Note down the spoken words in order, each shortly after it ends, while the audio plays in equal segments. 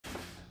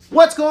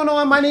What's going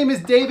on? My name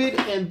is David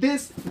and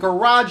this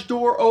garage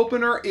door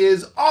opener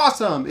is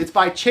awesome. It's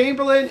by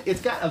Chamberlain. It's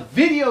got a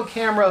video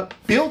camera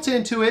built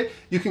into it.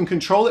 You can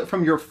control it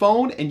from your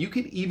phone and you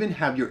can even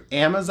have your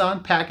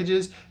Amazon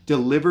packages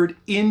delivered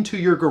into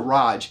your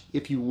garage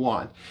if you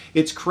want.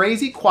 It's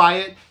crazy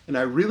quiet and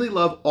I really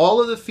love all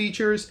of the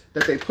features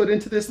that they put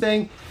into this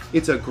thing.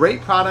 It's a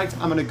great product.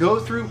 I'm gonna go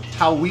through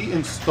how we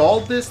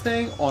installed this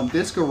thing on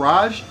this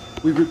garage.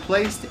 We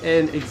replaced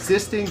an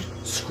existing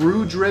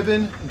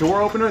screw-driven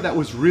door opener that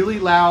was really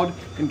loud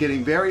and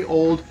getting very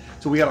old.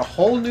 So we got a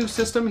whole new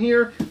system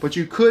here, but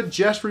you could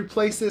just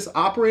replace this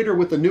operator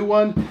with a new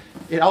one.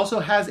 It also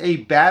has a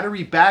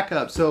battery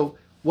backup. So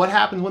what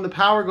happens when the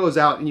power goes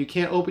out and you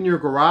can't open your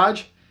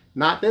garage?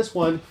 Not this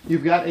one.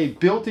 You've got a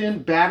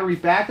built-in battery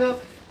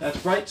backup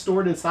that's right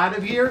stored inside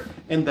of here.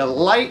 And the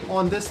light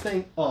on this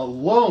thing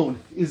alone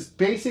is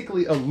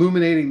basically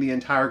illuminating the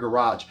entire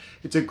garage.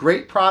 It's a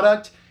great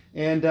product.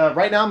 And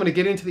right now I'm going to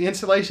get into the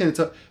installation.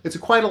 It's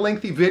quite a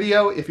lengthy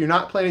video. If you're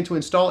not planning to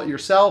install it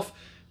yourself,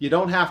 you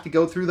don't have to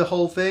go through the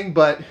whole thing,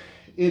 but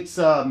it's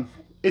a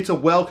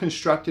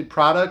well-constructed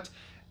product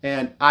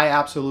and I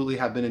absolutely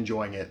have been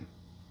enjoying it.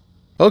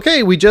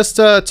 Okay, we just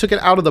took it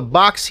out of the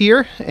box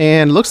here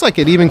and looks like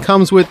it even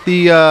comes with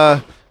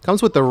the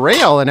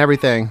rail and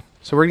everything.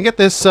 So we're gonna get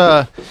this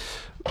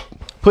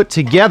put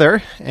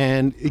together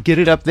and get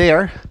it up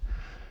there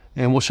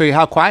and we'll show you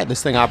how quiet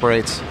this thing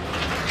operates.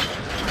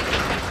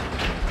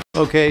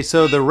 Okay,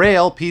 so the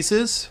rail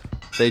pieces,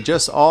 they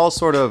just all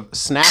sort of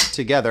snap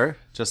together,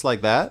 just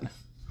like that.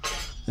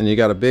 And you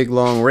got a big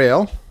long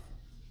rail.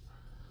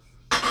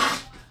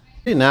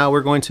 Okay, now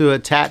we're going to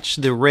attach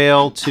the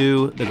rail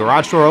to the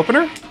garage door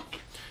opener.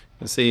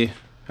 Let's see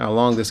how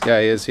long this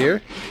guy is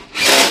here.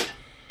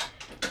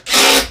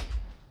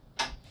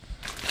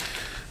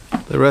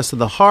 The rest of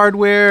the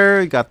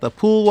hardware, you got the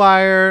pull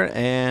wire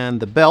and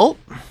the belt.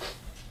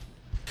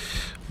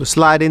 We'll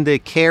slide in the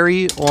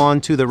carry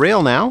onto the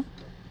rail now.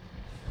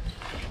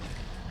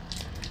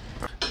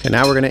 And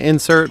now we're going to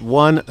insert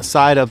one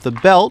side of the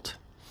belt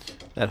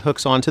that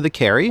hooks onto the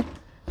carry.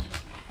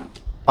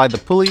 Slide the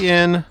pulley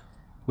in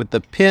with the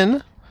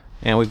pin,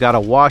 and we've got a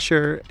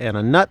washer and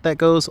a nut that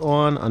goes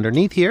on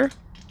underneath here.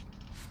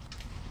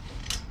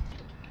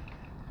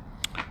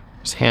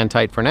 Just hand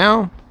tight for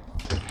now.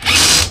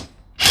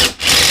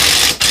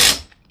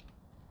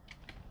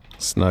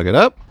 Snug it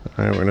up.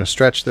 All right, we're going to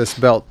stretch this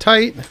belt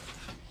tight.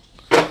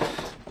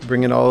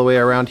 Bring it all the way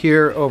around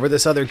here over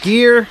this other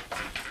gear.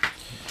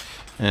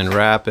 And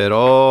wrap it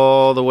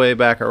all the way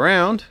back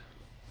around.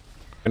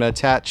 I'm going to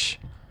attach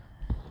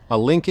a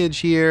linkage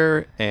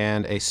here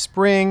and a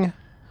spring,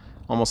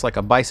 almost like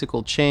a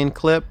bicycle chain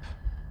clip.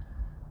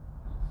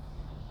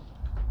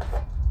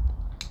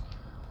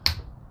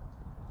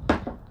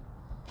 And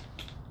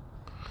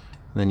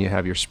then you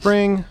have your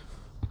spring.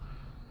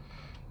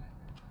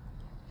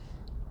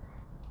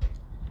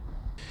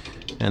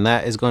 And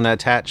that is going to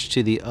attach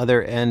to the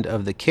other end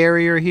of the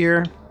carrier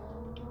here.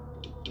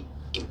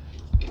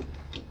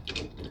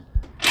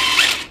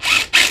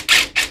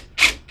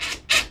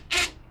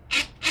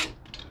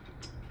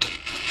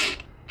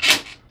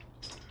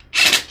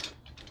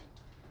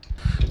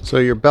 So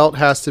your belt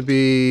has to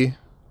be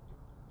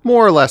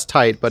more or less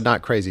tight, but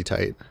not crazy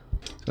tight.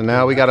 So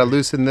now we got to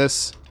loosen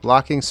this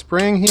locking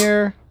spring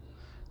here.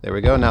 There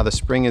we go. Now the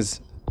spring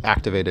is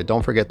activated.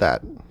 Don't forget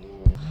that.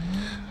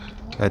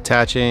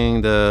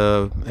 Attaching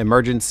the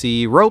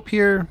emergency rope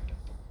here.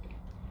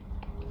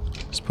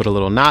 Just put a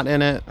little knot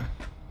in it.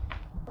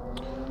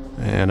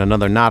 And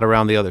another knot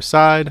around the other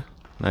side.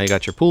 Now you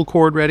got your pull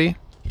cord ready.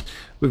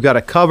 We've got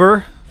a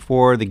cover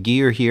for the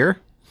gear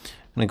here.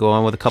 I'm going to go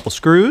on with a couple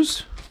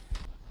screws.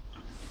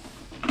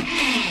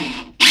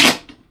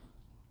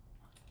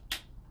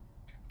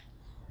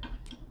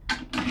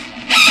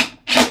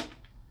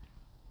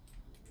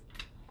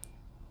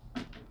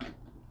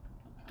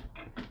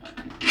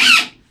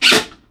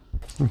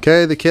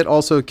 Okay, the kit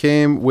also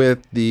came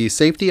with the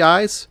safety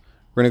eyes.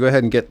 We're gonna go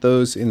ahead and get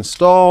those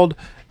installed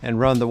and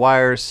run the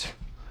wires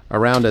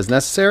around as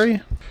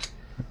necessary.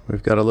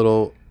 We've got a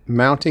little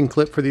mounting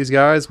clip for these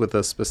guys with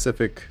a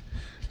specific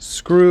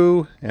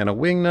screw and a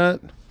wing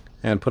nut,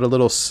 and put a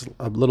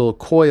little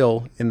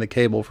coil in the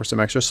cable for some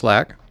extra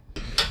slack.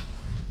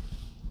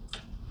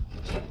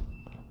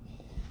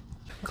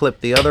 Clip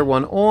the other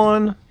one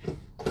on,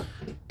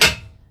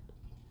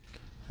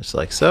 just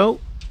like so.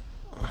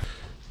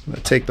 I'm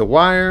going to take the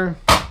wire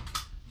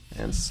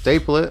and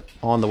staple it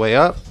on the way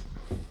up.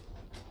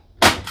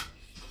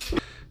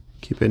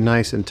 Keep it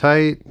nice and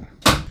tight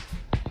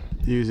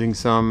using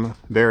some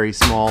very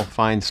small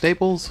fine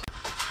staples.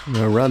 I'm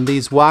going to run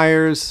these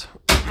wires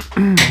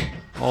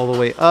all the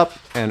way up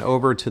and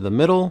over to the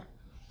middle.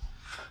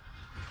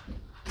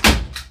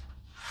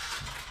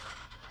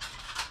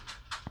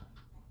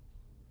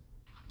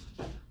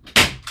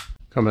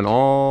 Coming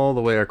all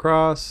the way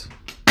across.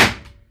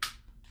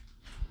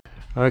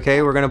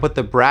 Okay, we're going to put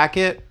the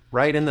bracket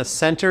right in the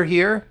center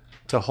here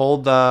to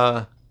hold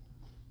the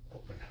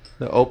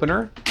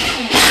opener.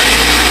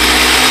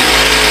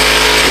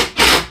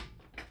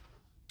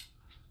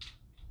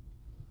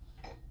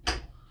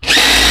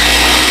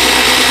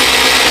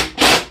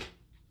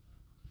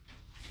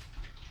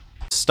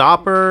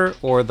 stopper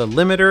or the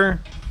limiter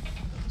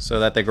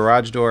so that the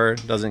garage door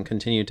doesn't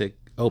continue to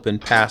open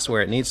past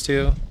where it needs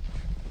to.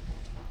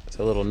 It's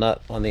a little nut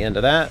on the end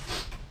of that.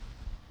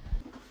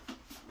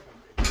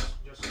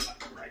 Just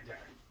right there.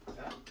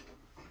 Okay.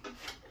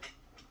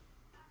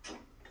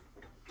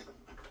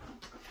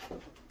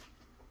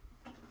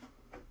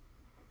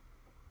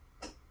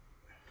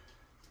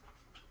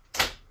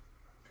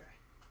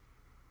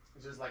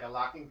 Is this like a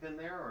locking pin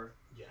there, or?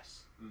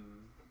 Yes.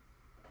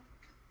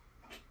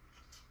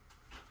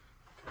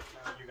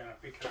 Now you're gonna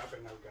pick it up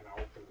and I'm gonna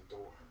open the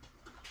door.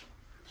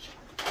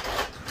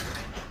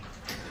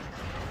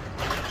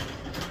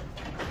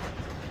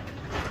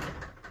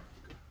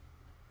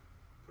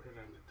 Put it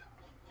on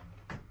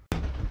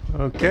the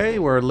top. Okay,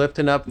 we're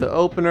lifting up the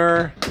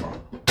opener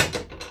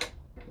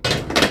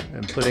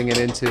and putting it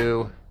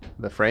into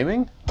the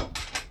framing.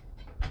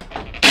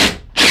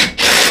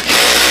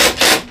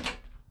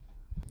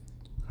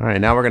 All right,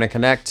 now we're going to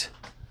connect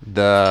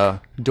the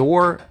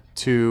door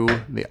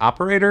to the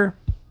operator.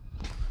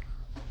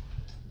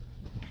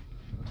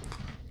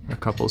 A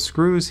couple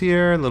screws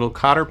here, little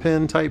cotter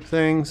pin type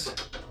things.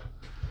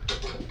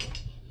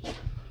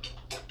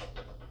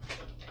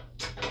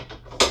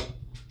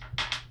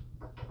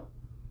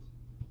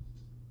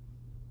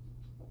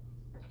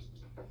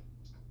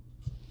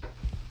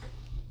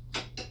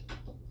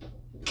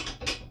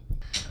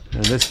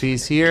 And this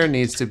piece here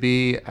needs to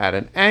be at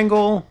an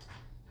angle.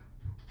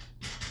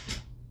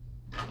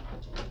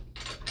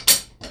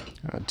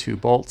 Got 2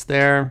 bolts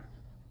there.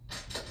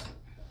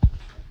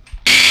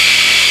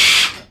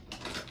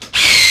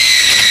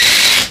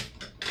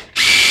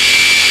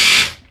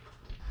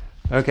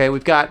 Okay,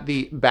 we've got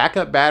the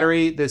backup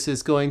battery. This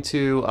is going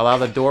to allow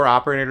the door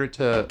operator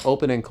to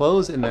open and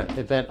close in the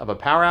event of a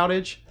power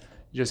outage.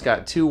 You just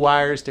got 2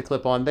 wires to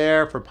clip on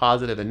there for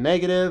positive and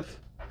negative.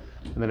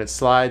 And then it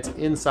slides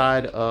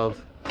inside of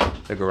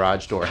the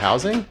garage door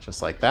housing,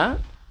 just like that.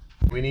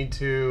 We need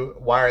to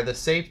wire the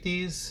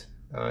safeties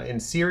in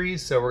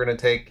series. So we're gonna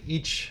take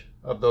each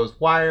of those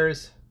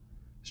wires,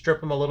 strip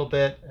them a little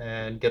bit,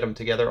 and get them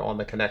together on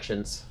the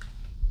connections.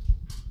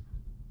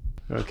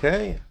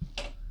 Okay,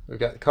 we've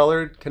got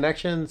colored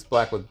connections,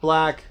 black with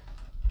black.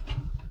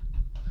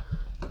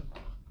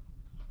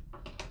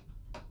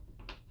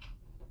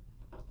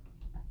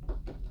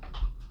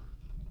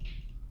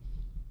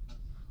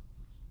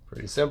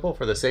 Pretty simple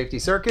for the safety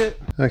circuit.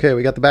 Okay,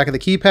 we got the back of the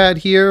keypad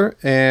here,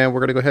 and we're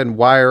gonna go ahead and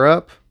wire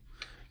up.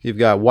 You've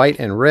got white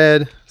and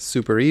red,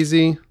 super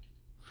easy.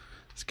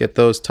 Let's get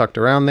those tucked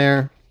around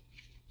there.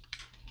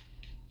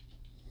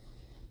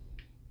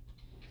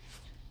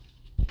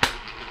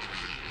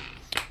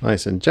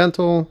 Nice and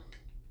gentle.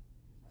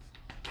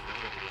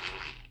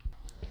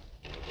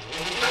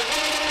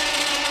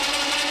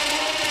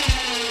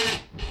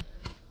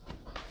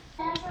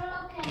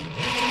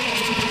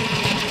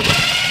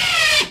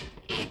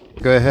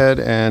 Go ahead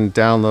and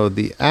download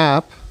the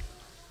app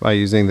by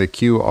using the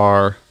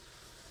QR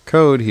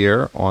code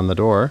here on the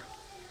door.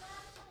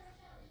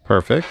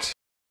 Perfect.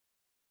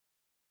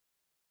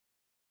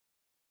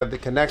 The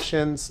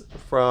connections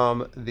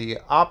from the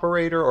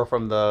operator or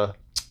from the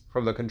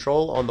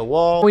control on the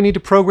wall. We need to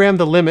program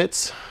the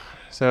limits.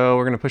 So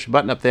we're going to push a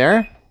button up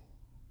there.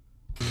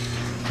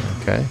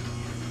 Okay.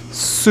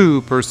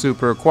 Super,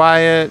 super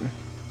quiet.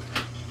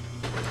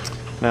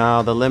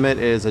 Now the limit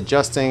is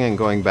adjusting and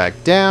going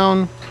back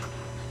down.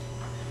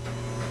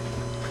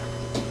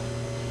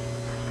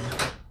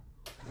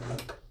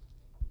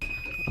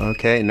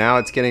 Okay, now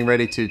it's getting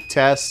ready to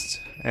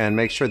test and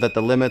make sure that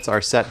the limits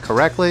are set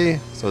correctly.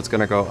 So it's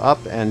going to go up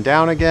and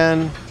down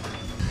again.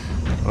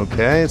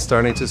 Okay, it's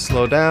starting to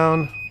slow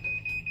down.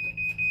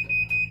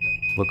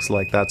 Looks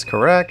like that's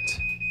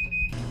correct.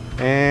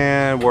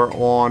 And we're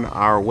on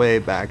our way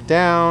back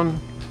down.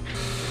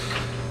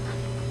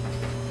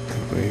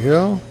 There we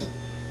go.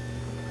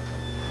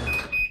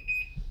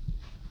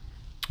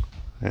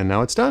 And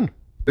now it's done.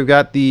 We've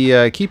got the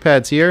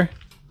keypads here,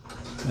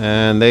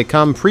 and they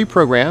come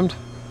pre-programmed.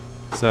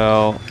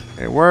 So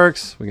it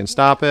works. We can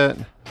stop it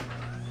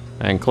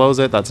and close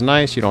it. That's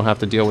nice. You don't have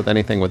to deal with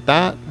anything with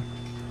that.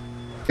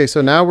 Okay, so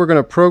now we're going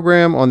to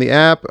program on the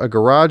app a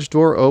garage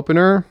door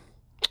opener.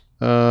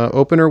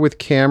 Opener with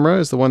camera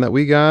is the one that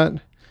we got.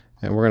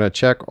 And we're going to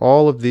check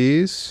all of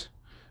these.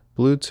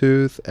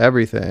 Bluetooth,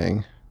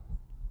 everything.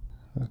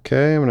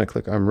 Okay, I'm going to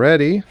click I'm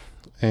ready.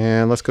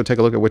 And let's go take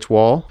a look at which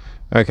wall.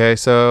 Okay,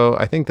 so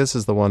I think this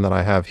is the one that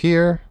I have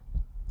here.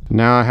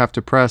 Now I have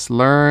to press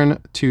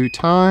learn 2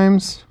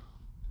 times.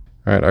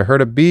 All right, I heard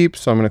a beep,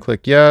 so I'm going to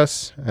click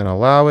yes and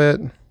allow it.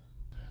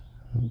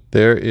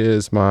 There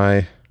is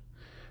my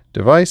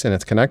device and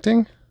it's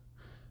connecting.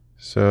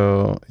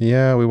 So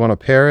yeah, we want to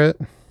pair it.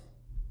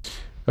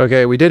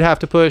 Okay, we did have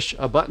to push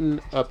a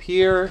button up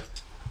here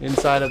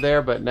inside of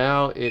there, but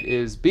now it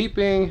is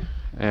beeping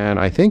and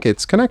I think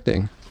it's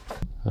connecting.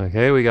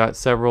 Okay, we got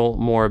several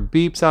more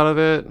beeps out of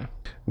it.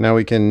 Now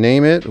we can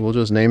name it. We'll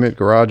just name it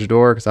garage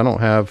door because I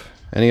don't have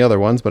any other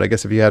ones, but I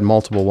guess if you had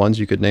multiple ones,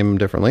 you could name them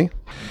differently.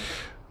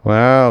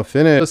 Wow,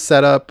 finished.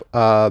 Set up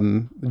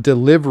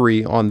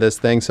delivery on this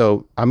thing,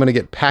 so I'm gonna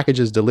get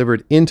packages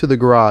delivered into the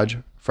garage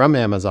from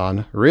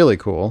Amazon. Really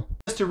cool.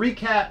 Just to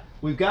recap,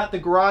 we've got the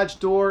garage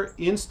door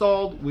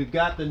installed. We've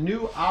got the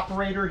new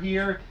operator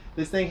here.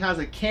 This thing has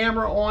a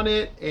camera on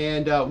it,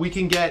 and we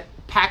can get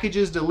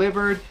packages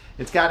delivered.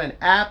 It's got an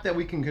app that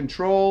we can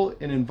control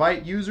and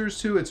invite users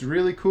to. It's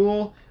really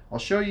cool. I'll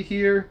show you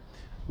here.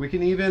 We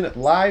can even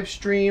live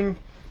stream.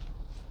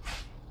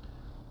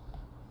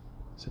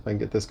 See if I can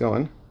get this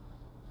going.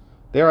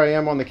 There I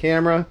am on the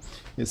camera.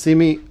 You see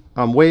me,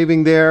 I'm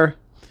waving there.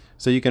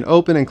 So you can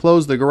open and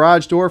close the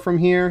garage door from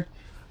here.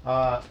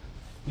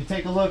 You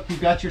take a look,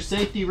 you've got your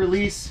safety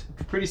release,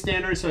 pretty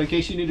standard, so in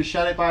case you need to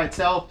shut it by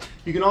itself.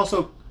 You can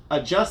also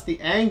adjust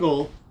the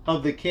angle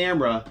of the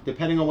camera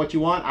depending on what you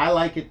want. I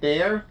like it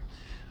there.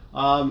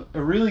 A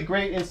really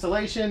great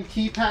installation.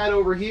 Keypad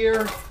over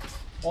here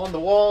on the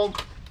wall.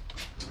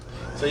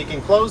 So you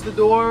can close the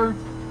door.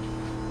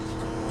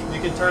 You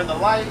can turn the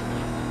light.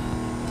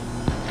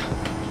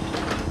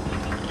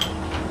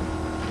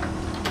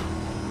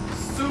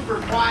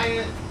 Super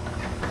quiet.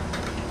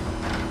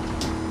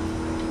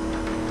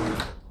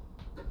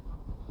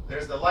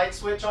 There's the light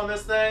switch on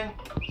this thing.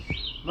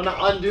 I'm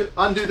gonna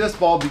undo this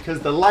bulb because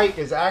the light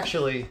is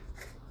actually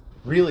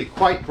really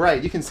quite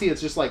bright. You can see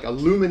it's just like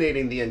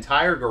illuminating the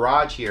entire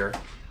garage here.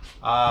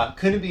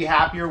 Couldn't be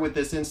happier with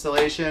this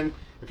installation.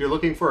 If you're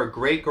looking for a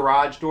great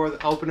garage door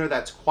opener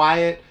that's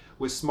quiet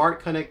with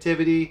smart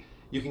connectivity,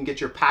 you can get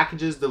your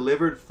packages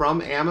delivered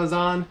from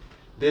Amazon.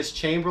 This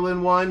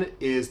Chamberlain one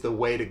is the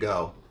way to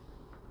go.